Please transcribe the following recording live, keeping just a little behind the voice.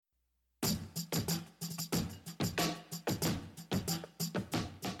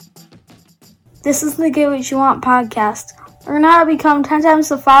This is the Get What You Want podcast. Learn how to become 10 times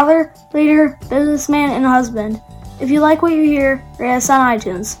the father, leader, businessman, and husband. If you like what you hear, rate us on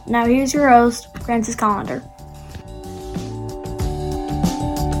iTunes. Now here's your host, Francis Collender.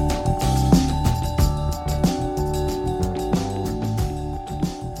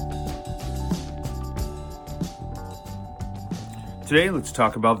 Today, let's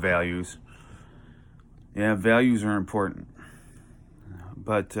talk about values. Yeah, values are important.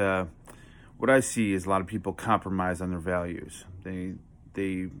 But what I see is a lot of people compromise on their values. They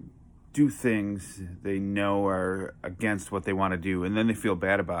do things they know are against what they want to do, and then they feel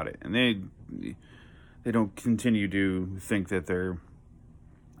bad about it. And they don't continue to think that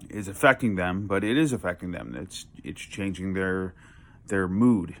is affecting them, but it is affecting them. It's changing their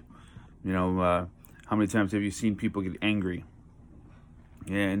mood. You know, how many times have you seen people get angry?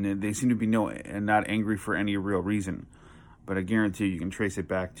 And they seem to be not angry for any real reason. But I guarantee you can trace it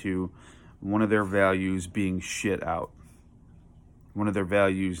back to one of their values being shit out. One of their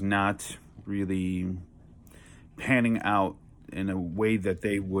values not really panning out in a way that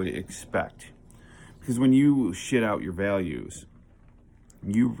they would expect. Because when you shit out your values,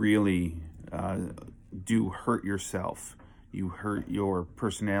 you really do hurt yourself. You hurt your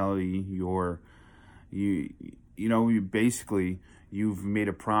personality, you've made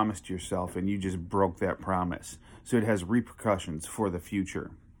a promise to yourself and you just broke that promise. So it has repercussions for the future.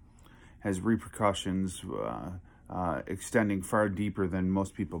 Has repercussions extending far deeper than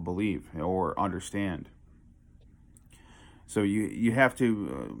most people believe or understand. So you have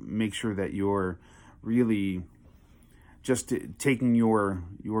to make sure that you're really just taking your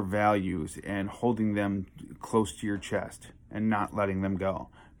values and holding them close to your chest and not letting them go.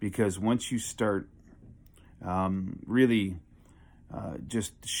 Because once you start really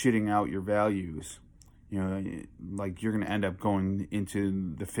just shitting out your values, like you're going to end up going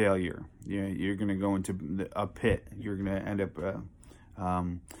into the failure. You're going to go into a pit. You're going to end up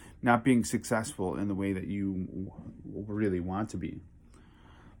not being successful in the way that you really want to be.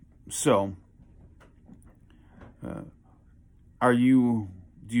 So,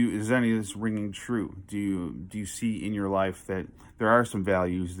 is any of this ringing true? Do you see in your life that there are some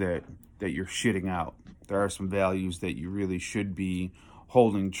values that you're shitting out? There are some values that you really should be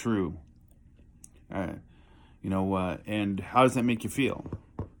holding true. And how does that make you feel?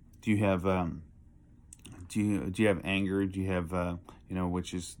 Do you have do you have anger? Do you have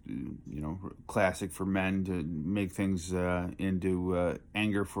which is classic for men to make things into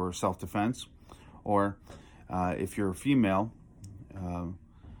anger for self-defense, or if you're a female,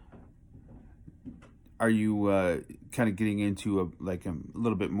 are you kind of getting into a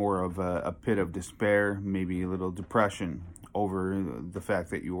little bit more of a pit of despair, maybe a little depression over the fact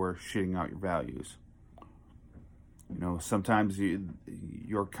that you are shitting out your values? Sometimes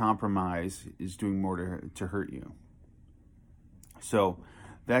your compromise is doing more to hurt you. So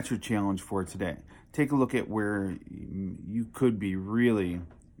that's your challenge for today. Take a look at where you could be really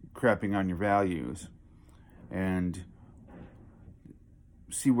crapping on your values and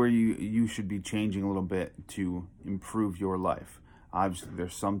see where you should be changing a little bit to improve your life. Obviously,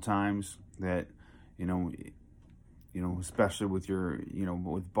 there's sometimes that, especially with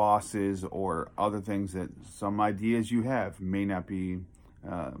with bosses or other things, that some ideas you have may not be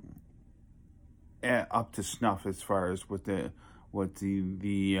up to snuff as far as what the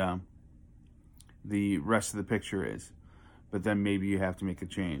rest of the picture is. But then maybe you have to make a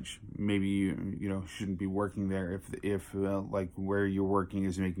change. Maybe you shouldn't be working there if where you're working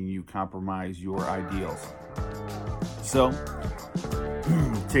is making you compromise your ideals. So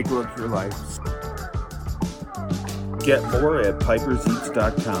take a look at your life. Get more at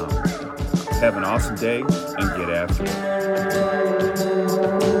piperseats.com. Have an awesome day and get after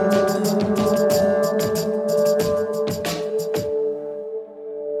it.